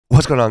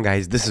What's going on,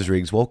 guys? This is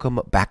Riggs. Welcome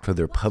back to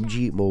another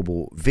PUBG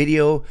mobile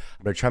video.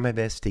 I'm going to try my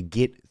best to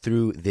get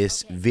through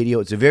this video.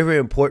 It's a very, very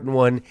important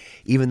one,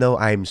 even though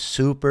I'm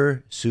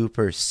super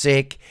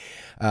sick.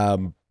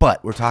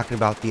 But we're talking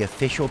about the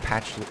official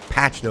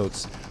patch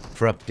notes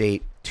for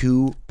update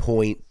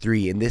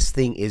 2.3, and this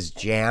thing is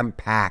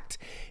jam-packed.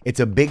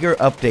 It's a bigger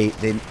update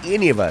than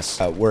any of us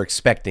were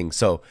expecting.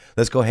 So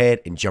let's go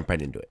ahead and jump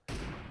right into it.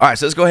 All right,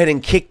 so let's go ahead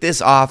and kick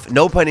this off,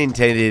 no pun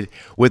intended,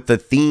 with the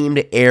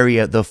themed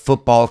area, the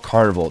football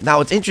carnival. Now,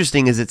 what's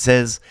interesting is it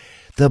says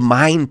the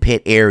mine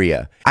pit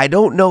area. I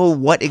don't know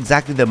what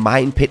exactly the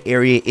mine pit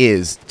area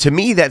is. To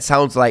me, that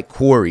sounds like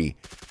quarry,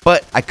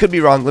 but I could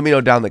be wrong. Let me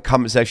know down in the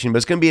comment section. But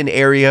it's going to be an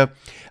area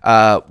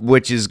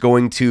which is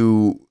going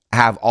to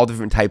have all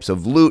different types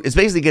of loot. It's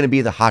basically going to be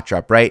the hot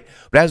drop, right?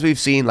 But as we've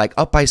seen, like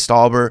up by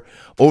Stalber,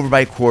 over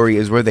by Quarry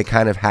is where they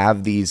kind of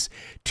have these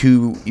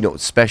two,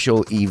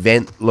 special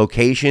event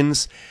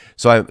locations.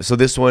 So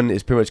this one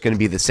is pretty much going to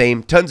be the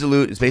same. Tons of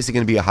loot. It's basically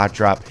going to be a hot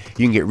drop.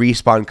 You can get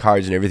respawn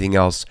cards and everything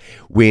else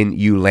when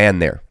you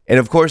land there. And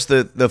of course,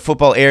 the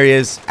football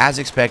areas, as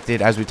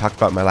expected, as we talked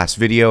about in my last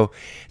video,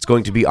 it's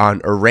going to be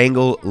on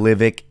Erangel,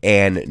 Livik,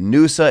 and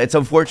Noosa. It's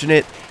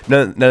unfortunate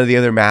none of the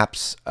other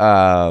maps,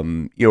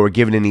 were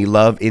given any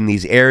love in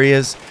these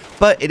areas,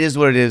 but it is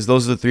what it is.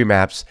 Those are the three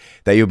maps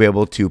that you'll be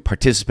able to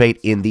participate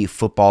in the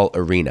football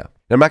arena.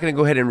 Now, I'm not going to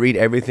go ahead and read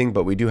everything,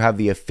 but we do have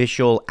the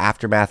official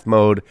Aftermath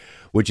mode,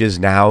 which is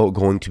now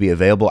going to be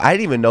available. I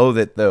didn't even know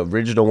that the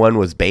original one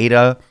was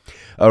beta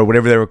or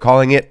whatever they were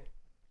calling it.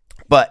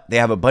 But they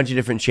have a bunch of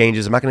different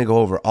changes. I'm not going to go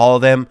over all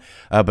of them,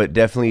 but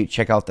definitely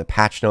check out the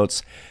patch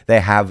notes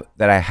that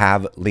I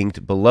have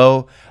linked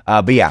below.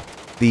 But yeah,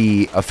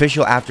 the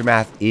official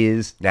Aftermath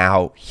is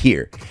now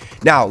here.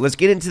 Now, let's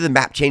get into the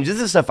map changes.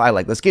 This is stuff I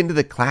like. Let's get into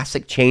the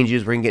classic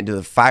changes. We're going to get into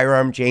the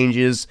firearm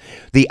changes,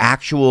 the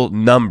actual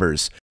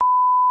numbers.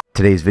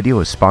 Today's video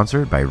is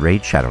sponsored by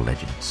Raid Shadow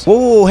Legends.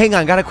 Whoa, hang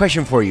on. Got a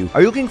question for you.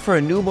 Are you looking for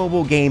a new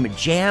mobile game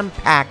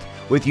jam-packed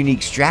with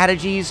unique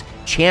strategies,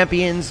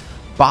 champions,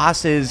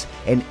 bosses,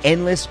 and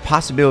endless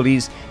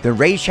possibilities? Then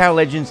Raid Shadow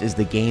Legends is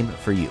the game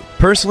for you.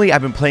 Personally,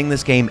 I've been playing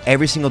this game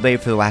every single day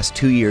for the last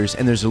 2 years,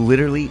 and there's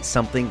literally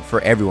something for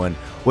everyone.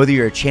 Whether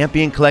you're a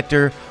champion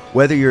collector,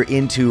 whether you're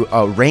into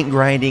rank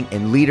grinding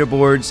and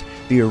leaderboards,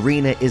 the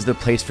arena is the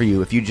place for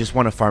you. If you just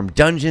want to farm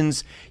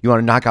dungeons, you want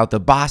to knock out the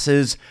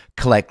bosses,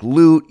 collect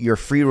loot, your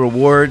free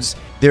rewards,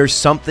 there's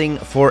something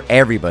for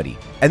everybody.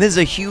 And this is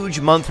a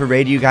huge month for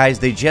Raid, you guys.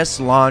 They just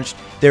launched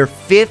their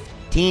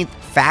 15th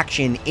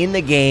faction in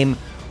the game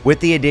with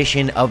the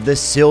addition of the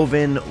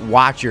Sylvan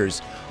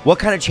Watchers. What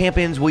kind of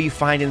champions will you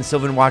find in the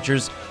Sylvan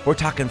Watchers? We're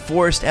talking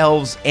Forest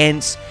Elves,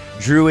 Ents,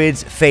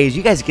 Druids, Fays.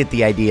 You guys get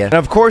the idea. And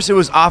of course, it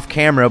was off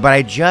camera, but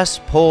I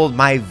just pulled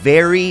my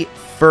very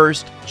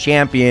first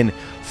champion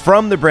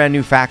from the brand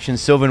new faction,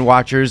 Sylvan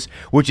Watchers,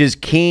 which is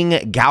King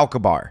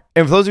Galkabar.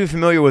 And for those of you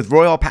familiar with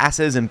Royal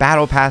Passes and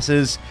Battle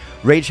Passes,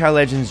 Raid Shadow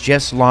Legends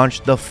just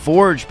launched the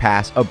Forge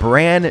Pass, a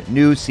brand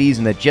new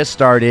season that just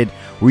started,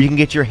 where you can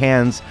get your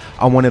hands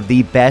on one of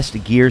the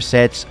best gear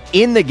sets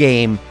in the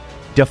game,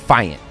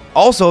 Defiant.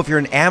 Also, if you're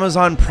an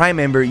Amazon Prime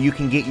member, you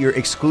can get your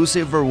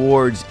exclusive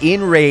rewards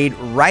in Raid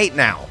right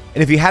now.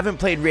 And if you haven't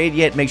played Raid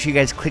yet, make sure you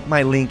guys click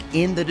my link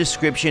in the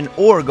description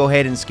or go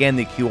ahead and scan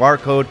the QR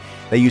code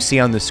that you see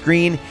on the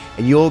screen,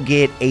 and you'll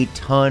get a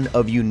ton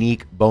of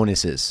unique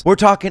bonuses. We're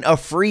talking a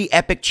free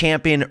epic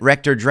champion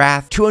Rector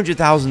draft,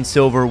 200,000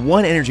 silver,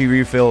 1 energy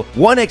refill,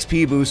 1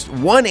 XP boost,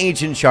 1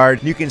 ancient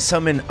shard. You can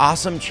summon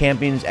awesome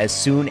champions as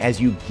soon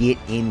as you get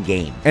in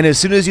game. And as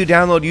soon as you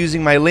download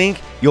using my link,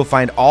 you'll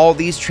find all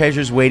these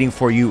treasures waiting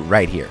for you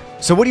right here.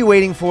 So what are you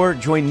waiting for?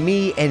 Join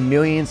me and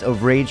millions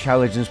of Raid Shadow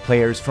Legends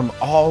players from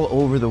all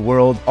over the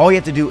world. All you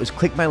have to do is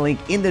click my link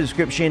in the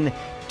description,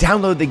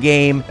 download the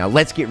game. Now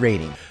let's get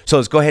raiding. So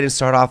let's go ahead and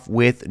start off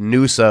with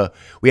Noosa.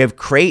 We have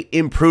crate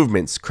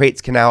improvements.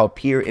 Crates can now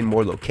appear in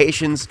more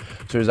locations,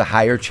 so there's a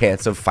higher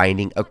chance of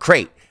finding a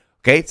crate.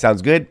 Okay,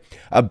 sounds good.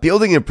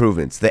 Building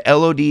improvements. The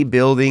LOD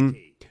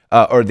building,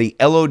 or the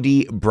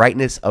LOD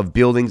brightness of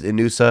buildings in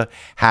Noosa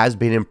has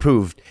been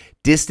improved.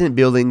 Distant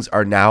buildings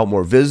are now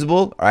more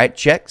visible. All right,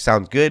 check.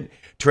 Sounds good.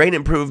 Terrain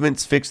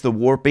improvements fix the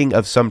warping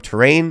of some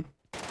terrain.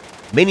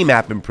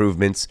 Minimap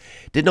improvements.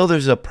 Didn't know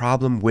there's a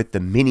problem with the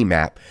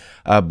minimap,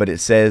 but it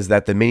says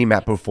that the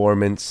minimap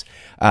performance,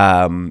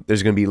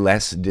 there's going to be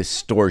less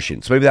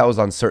distortion. So maybe that was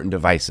on certain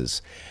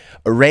devices.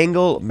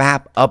 Erangel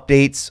map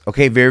updates.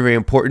 Okay, very, very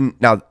important.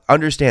 Now,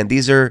 understand,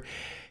 these are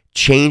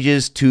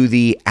changes to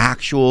the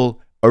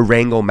actual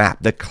Erangel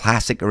map, the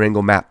classic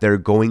Erangel map. They're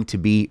going to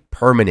be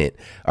permanent.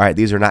 All right,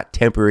 these are not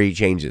temporary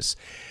changes.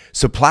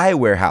 Supply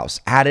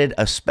warehouse added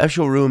a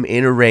special room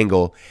in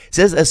Erangel. It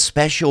says a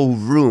special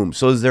room.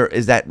 So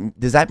does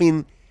that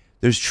mean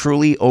there's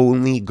truly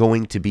only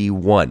going to be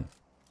one?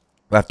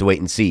 We'll have to wait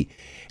and see.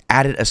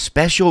 Added a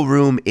special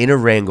room in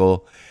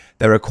Erangel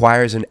that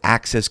requires an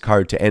access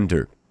card to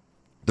enter.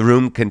 The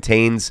room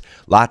contains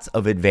lots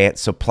of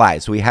advanced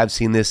supplies. So we have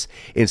seen this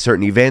in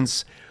certain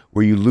events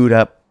where you loot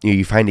up,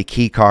 you find a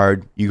key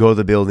card, you go to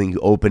the building, you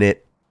open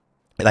it,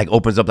 it like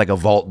opens up like a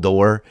vault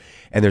door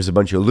and there's a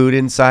bunch of loot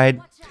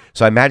inside.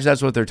 So I imagine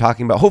that's what they're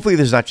talking about. Hopefully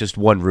there's not just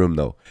one room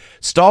though.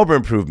 Stallbar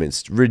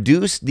improvements.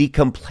 Reduce the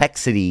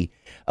complexity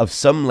of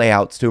some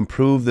layouts to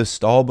improve the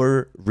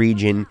Stallbar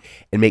region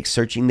and make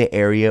searching the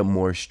area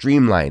more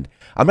streamlined.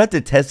 I'm going to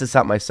have to test this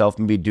out myself,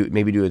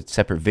 maybe do a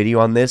separate video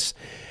on this.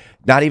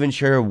 Not even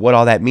sure what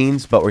all that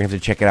means, but we're going to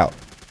have to check it out.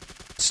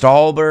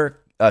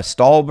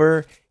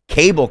 Stallbar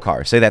cable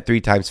car. Say that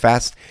 3 times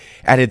fast.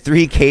 Added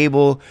 3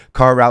 cable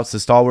car routes. The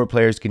Stallbar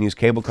players can use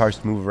cable cars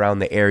to move around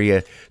the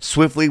area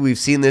swiftly. We've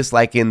seen this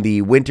like in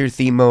the winter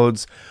theme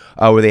modes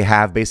where they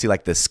have basically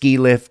like the ski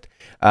lift.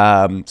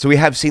 So we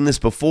have seen this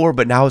before,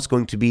 but now it's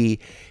going to be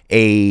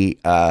a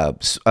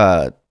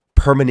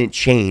permanent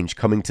change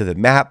coming to the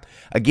map.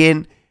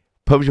 Again,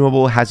 PUBG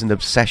Mobile has an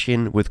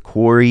obsession with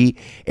Quarry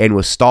and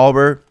with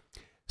Stallbar.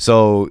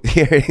 So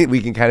here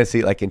we can kind of see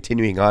it like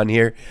continuing on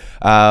here.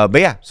 But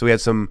yeah, so we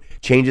have some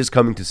changes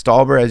coming to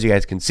Stallbar, as you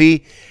guys can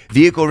see.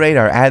 Vehicle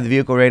radar, add the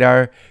vehicle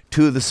radar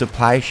to the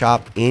supply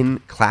shop in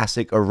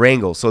Classic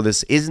Erangel. So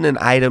this isn't an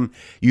item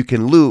you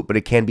can loot, but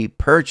it can be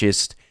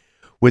purchased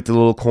with the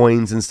little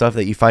coins and stuff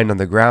that you find on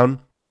the ground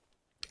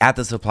at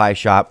the supply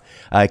shop.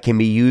 Can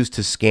be used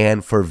to scan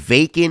for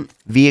vacant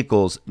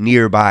vehicles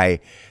nearby.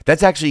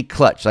 That's actually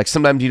clutch. Like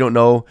sometimes you don't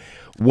know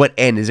what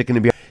end is it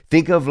going to be.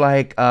 Think of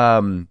like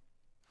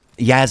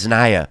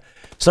Yasnaya.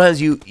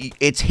 Sometimes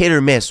it's hit or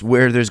miss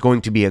where there's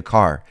going to be a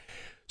car.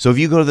 So if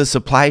you go to the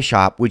supply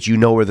shop, which you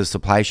know where the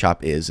supply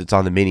shop is, it's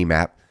on the mini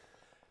map.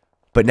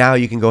 But now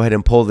you can go ahead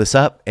and pull this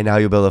up, and now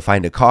you'll be able to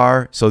find a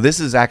car. So this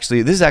is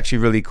actually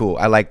really cool.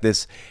 I like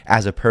this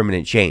as a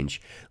permanent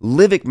change.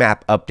 Livic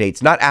map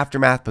updates, not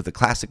Aftermath, but the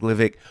classic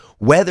Livic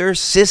weather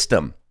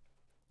system.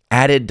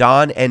 Added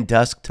dawn and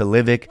dusk to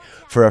Livic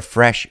for a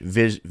fresh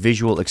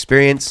visual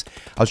experience.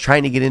 I was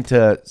trying to get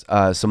into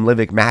some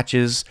Livic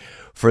matches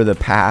for the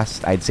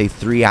past, I'd say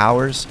 3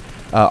 hours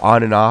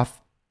on and off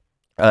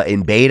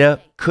in beta.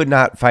 Could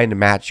not find a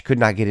match, could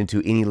not get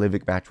into any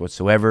Livic match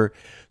whatsoever.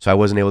 So I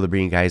wasn't able to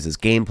bring you guys this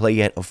gameplay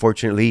yet,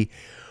 unfortunately.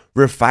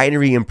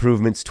 Refinery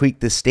improvements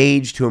tweak the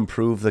stage to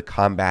improve the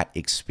combat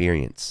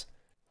experience.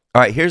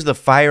 All right, here's the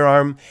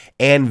firearm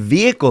and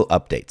vehicle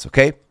updates,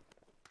 okay?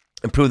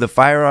 Improve the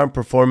firearm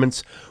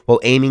performance while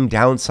aiming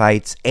down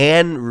sights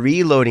and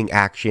reloading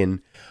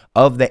action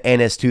of the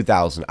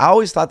NS2000. I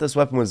always thought this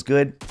weapon was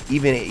good,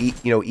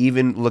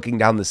 even looking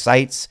down the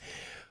sights.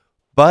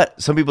 But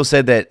some people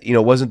said that,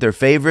 wasn't their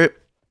favorite.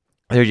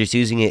 They're just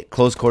using it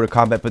close quarter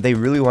combat, but they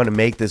really want to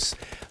make this,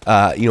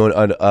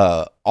 an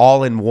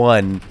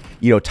all-in-one,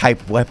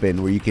 type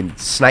weapon where you can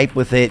snipe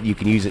with it. You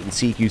can use it in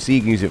CQC.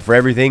 You can use it for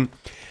everything.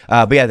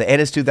 But yeah, the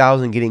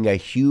NS2000 getting a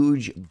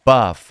huge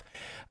buff.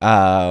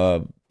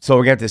 So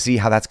we're going to have to see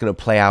how that's going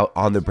to play out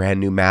on the brand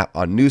new map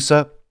on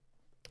Nusa.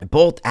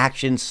 Bolt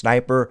action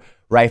sniper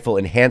rifle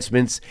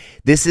enhancements.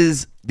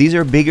 These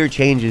are bigger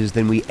changes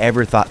than we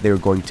ever thought they were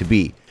going to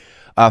be.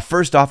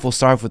 First off, we'll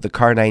start off with the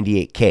Car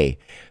 98K.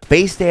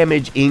 Base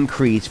damage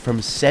increased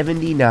from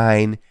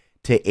 79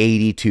 to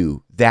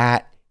 82.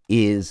 That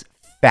is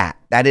fat.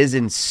 That is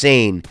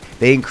insane.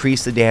 They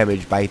increased the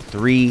damage by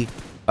 3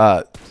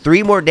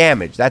 more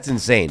damage. That's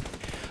insane.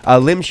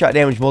 Limb shot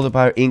damage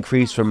multiplier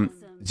increased from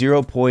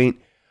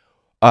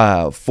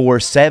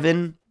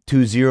 0.47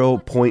 to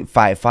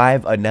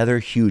 0.55. Another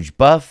huge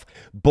buff.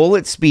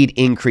 Bullet speed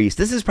increase.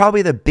 This is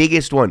probably the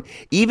biggest one,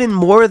 even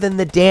more than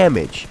the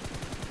damage.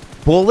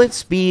 Bullet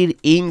speed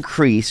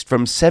increased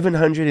from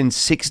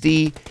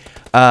 760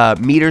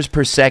 meters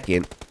per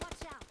second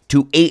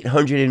to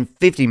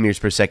 850 meters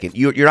per second.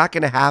 You're not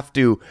going to have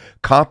to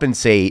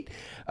compensate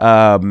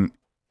where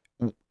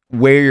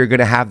you're going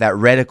to have that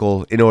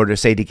reticle in order,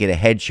 say, to get a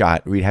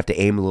headshot, where you'd have to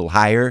aim a little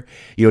higher,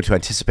 to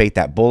anticipate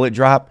that bullet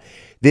drop.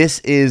 This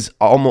is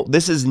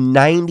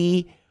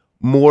 90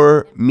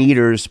 more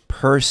meters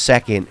per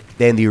second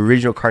than the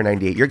original Car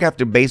 98. You're going to have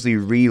to basically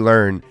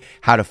relearn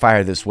how to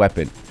fire this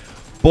weapon.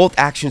 Bolt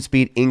action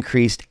speed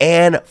increased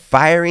and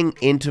firing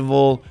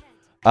interval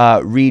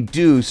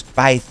reduced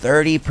by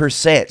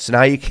 30%. So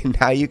now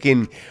you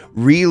can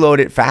reload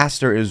it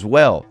faster as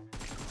well.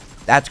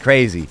 That's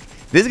crazy.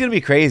 This is gonna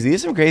be crazy.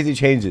 These are some crazy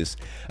changes.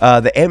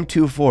 The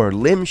M24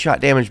 limb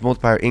shot damage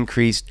multiplier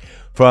increased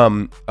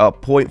from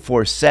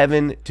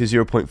 0.47 to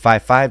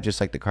 0.55,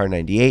 just like the Car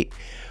 98.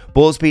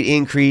 Bullet speed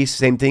increased,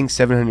 same thing,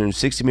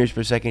 760 meters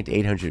per second to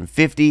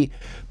 850.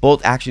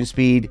 Bolt action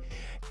speed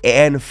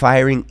and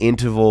firing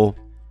interval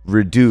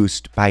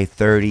reduced by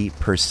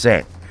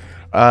 30%.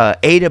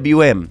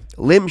 AWM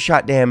limb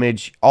shot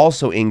damage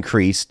also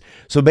increased.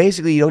 So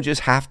basically, you don't just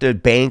have to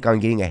bank on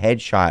getting a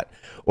headshot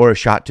or a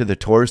shot to the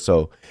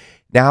torso.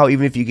 Now,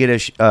 even if you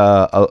get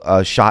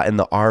a shot in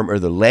the arm or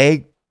the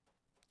leg,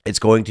 it's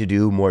going to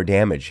do more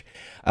damage.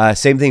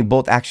 Same thing,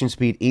 bolt action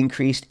speed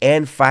increased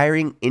and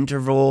firing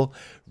interval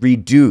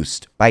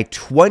reduced by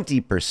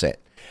 20%.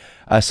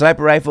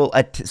 Sniper rifle.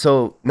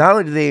 So not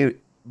only do they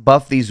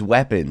buff these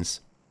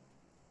weapons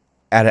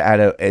at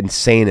an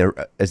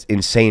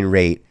insane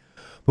rate,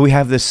 but we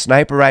have the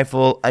sniper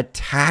rifle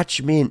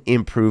attachment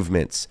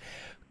improvements.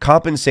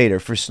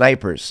 Compensator for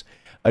snipers.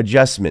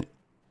 adjustment.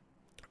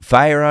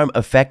 Firearm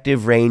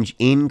effective range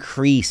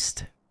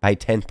increased by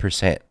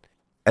 10%.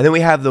 And then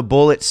we have the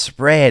bullet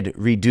spread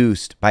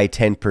reduced by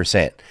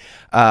 10%.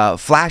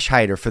 Flash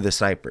hider for the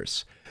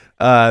snipers.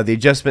 The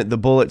adjustment, the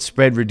bullet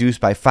spread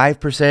reduced by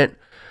 5%.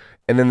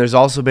 And then there's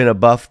also been a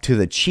buff to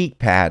the cheek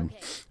pad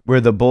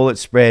where the bullet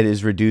spread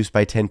is reduced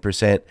by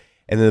 10%.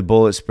 And then the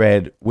bullet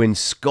spread, when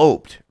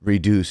scoped,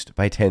 reduced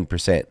by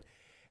 10%.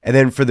 And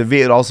then for the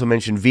vehicle, it also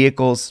mentioned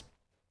vehicles.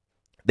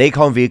 They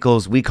call them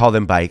vehicles, we call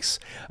them bikes.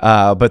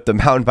 But the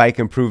mountain bike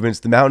improvements,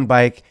 the mountain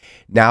bike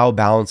now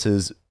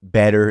balances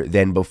better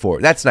than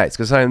before. That's nice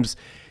because sometimes,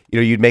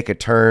 you'd make a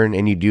turn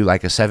and you do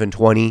like a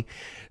 720.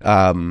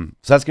 So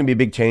that's going to be a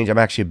big change. I'm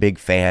actually a big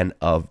fan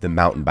of the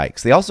mountain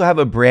bikes. They also have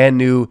a brand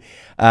new,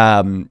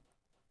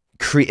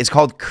 it's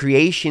called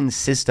Creation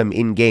System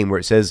in game, where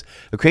it says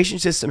the Creation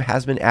System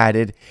has been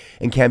added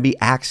and can be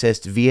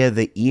accessed via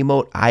the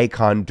emote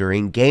icon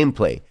during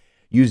gameplay.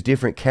 Use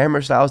different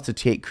camera styles to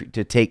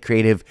take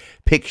creative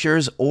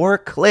pictures or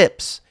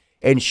clips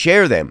and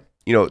share them.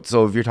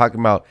 So if you're talking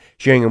about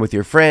sharing them with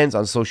your friends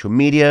on social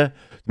media,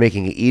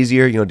 making it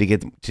easier, to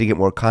get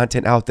more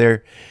content out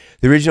there.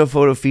 The original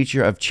photo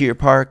feature of Cheer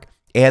Park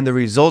and the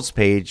results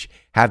page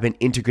have been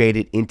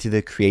integrated into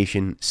the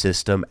Creation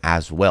System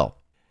as well.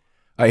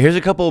 All right, here's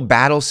a couple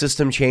battle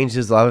system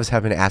changes a lot of us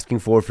have been asking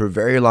for a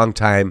very long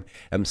time.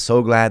 I'm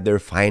so glad they're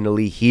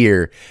finally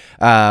here.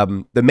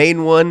 The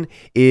main one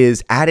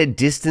is added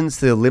distance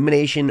to the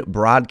elimination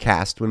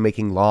broadcast when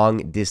making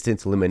long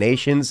distance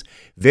eliminations.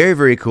 Very,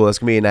 very cool. That's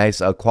going to be a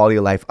nice quality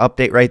of life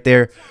update right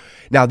there.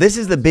 Now, this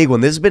is the big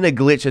one. This has been a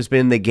glitch that's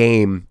been in the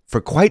game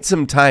for quite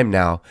some time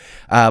now,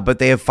 but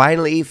they have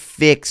finally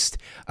fixed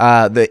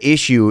the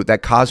issue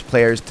that caused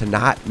players to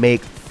not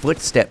make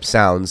footstep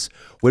sounds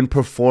when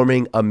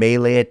performing a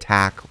melee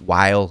attack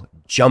while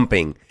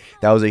jumping.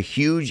 That was a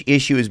huge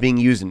issue. It was being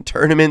used in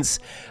tournaments.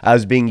 It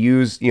was being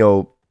used,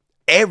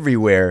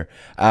 everywhere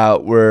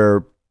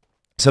where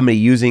somebody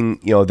using,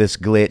 this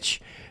glitch,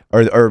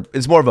 or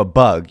it's more of a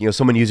bug.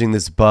 Someone using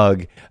this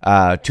bug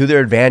to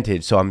their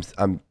advantage. So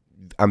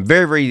I'm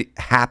very, very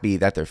happy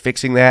that they're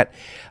fixing that.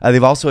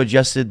 They've also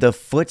adjusted the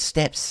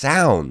footstep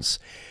sounds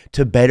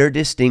to better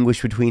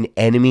distinguish between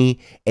enemy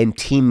and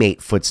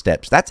teammate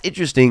footsteps. That's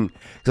interesting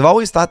because I've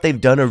always thought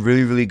they've done a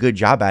really, really good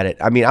job at it.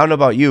 I mean, I don't know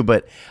about you,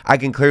 but I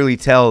can clearly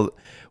tell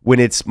when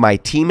it's my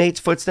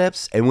teammates'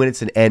 footsteps and when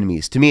it's an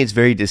enemy's. To me, it's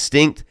very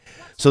distinct.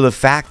 So the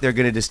fact they're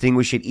going to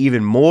distinguish it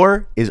even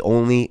more is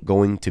only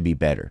going to be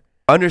better.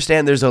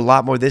 Understand there's a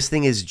lot more. This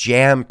thing is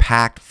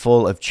jam-packed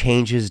full of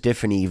changes,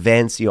 different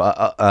events,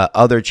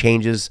 other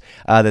changes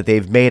that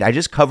they've made. I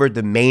just covered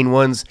the main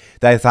ones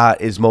that I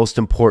thought is most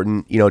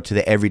important, to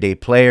the everyday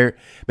player.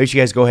 Make sure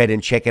you guys go ahead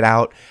and check it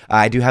out.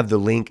 I do have the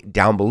link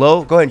down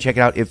below. Go ahead and check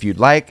it out if you'd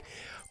like.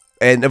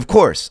 And of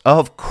course,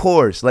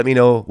 let me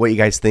know what you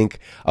guys think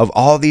of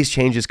all these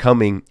changes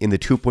coming in the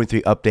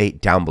 2.3 update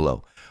down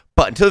below.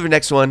 But until the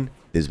next one,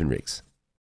 this has been Riggs.